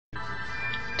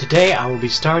Today I will be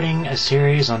starting a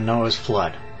series on Noah's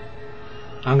Flood.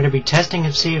 I'm going to be testing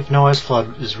to see if Noah's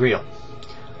Flood is real.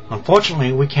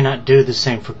 Unfortunately, we cannot do the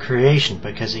same for creation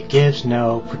because it gives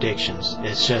no predictions.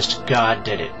 It's just God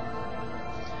did it.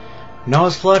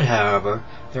 Noah's Flood, however,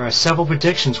 there are several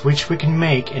predictions which we can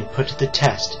make and put to the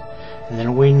test, and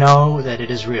then we know that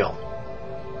it is real.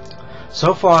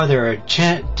 So far there are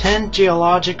 10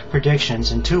 geologic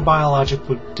predictions and 2 biologic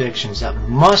predictions that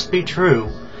must be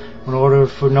true in order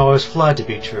for Noah's Flood to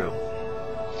be true.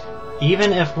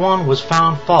 Even if one was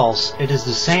found false, it is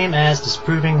the same as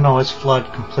disproving Noah's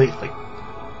Flood completely.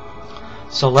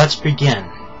 So let's begin.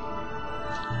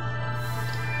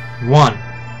 1.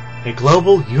 A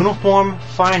global uniform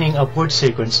finding upward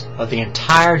sequence of the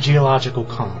entire geological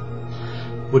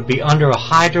cone would be under a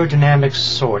hydrodynamic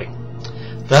sorting.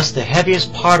 Thus the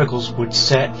heaviest particles would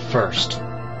set first.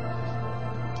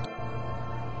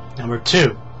 Number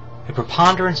 2. A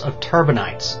preponderance of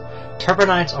Turbidites.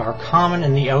 Turbidites are common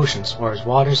in the oceans, whereas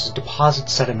waters deposit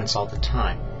sediments all the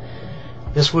time.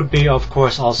 This would be, of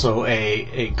course, also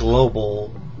a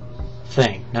global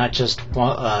thing, not just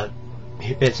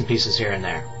bits and pieces here and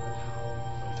there.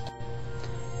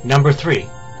 Number 3.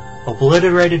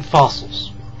 Obliterated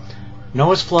fossils.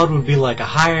 Noah's Flood would be like a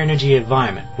higher energy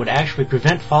environment, would actually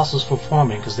prevent fossils from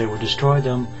forming because they would destroy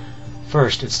them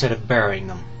first instead of burying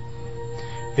them.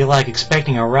 Be like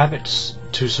expecting a rabbit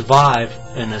to survive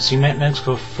in a cement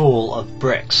mixer full of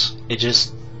bricks. It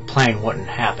just plain wouldn't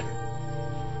happen.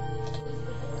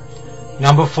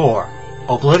 Number 4.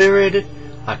 Obliterated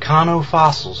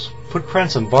ichnofossils.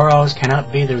 Footprints and burrows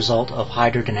cannot be the result of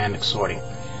hydrodynamic sorting.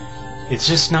 It's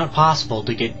just not possible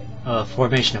to get a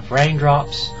formation of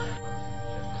raindrops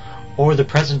or the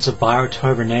presence of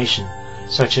bioturbination,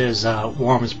 such as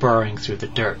worms burrowing through the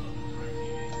dirt.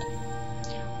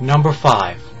 Number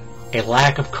 5. A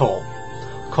lack of coal.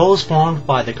 Coal is formed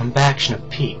by the compaction of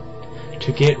peat.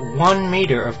 To get 1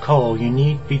 meter of coal, you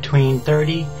need between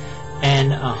 30 and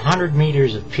 100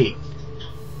 meters of peat.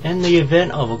 In the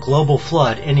event of a global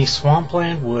flood, any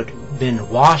swampland would have been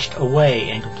washed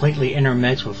away and completely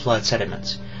intermixed with flood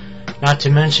sediments, not to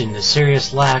mention the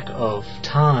serious lack of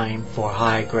time for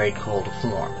high-grade coal to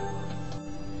form.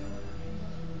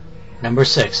 Number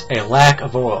 6. A lack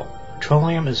of oil.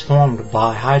 Petroleum is formed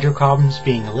by hydrocarbons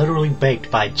being literally baked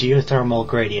by geothermal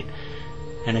gradient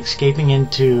and escaping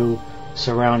into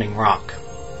surrounding rock.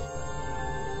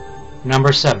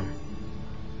 Number 7.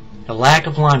 A lack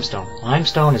of limestone.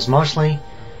 Limestone is mostly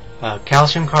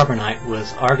calcium carbonate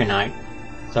with aragonite,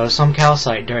 though some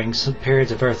calcite during some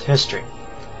periods of Earth history.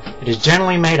 It is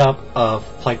generally made up of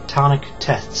planktonic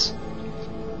tests,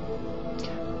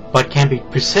 but can be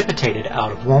precipitated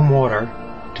out of warm water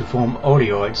to form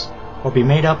odioids, or be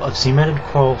made up of cemented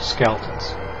coral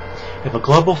skeletons. If a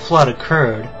global flood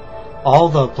occurred, all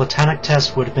the planktonic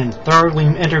tests would have been thoroughly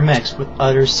intermixed with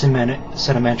other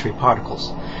sedimentary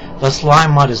particles. Thus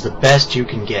lime mud is the best you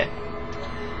can get.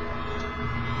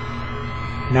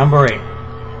 Number 8.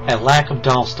 A lack of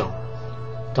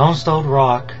Dolostone. Dolostone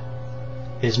rock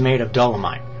is made of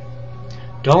dolomite.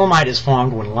 Dolomite is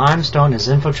formed when limestone is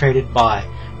infiltrated by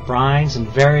brines and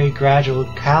very gradual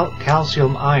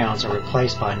calcium ions are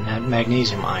replaced by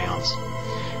magnesium ions.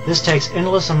 This takes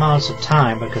endless amounts of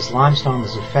time because limestone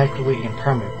is effectively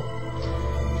impermeable.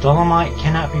 Dolomite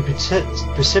cannot be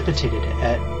precipitated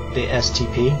at the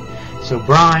STP, so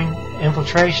brine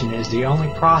infiltration is the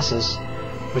only process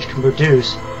which can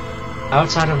produce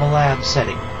outside of a lab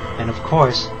setting. And of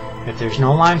course, if there's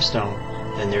no limestone,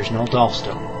 then there's no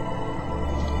Dolostone.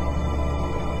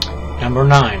 Number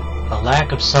 9. A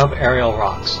lack of subaerial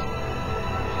rocks.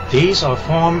 These are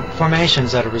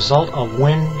formations that are a result of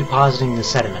wind depositing the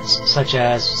sediments, such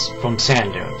as from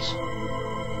sand dunes.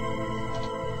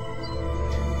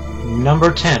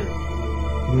 Number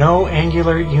 10. No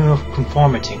angular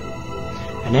uniconformity.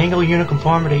 An angular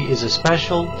uniconformity is a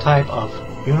special type of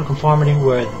uniconformity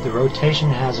where the rotation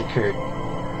has occurred.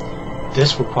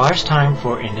 This requires time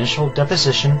for initial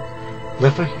deposition,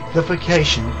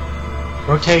 lithification,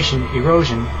 rotation,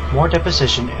 erosion, more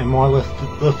deposition, and more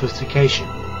lithification.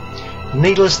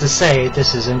 Needless to say,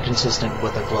 this is inconsistent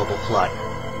with a global flood.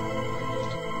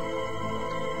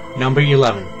 Number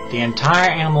 11. The entire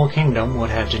animal kingdom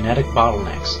would have genetic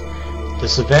bottlenecks. The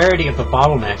severity of the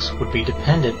bottlenecks would be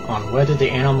dependent on whether the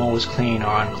animal was clean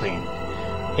or unclean,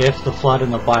 if the flood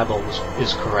in the Bible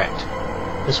is correct.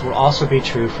 This will also be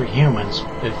true for humans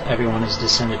if everyone is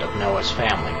descendant of Noah's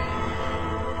family.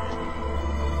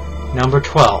 Number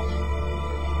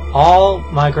 12. All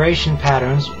migration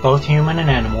patterns, both human and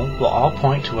animal, will all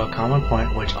point to a common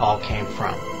point which all came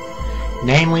from,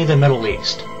 namely the Middle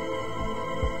East.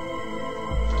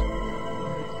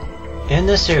 In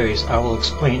this series, I will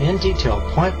explain in detail,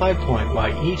 point by point,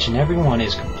 why each and every one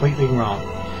is completely wrong,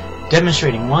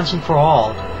 demonstrating once and for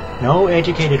all, no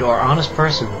educated or honest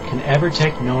person can ever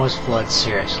take Noah's flood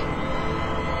seriously.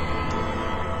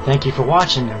 Thank you for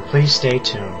watching, and please stay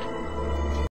tuned.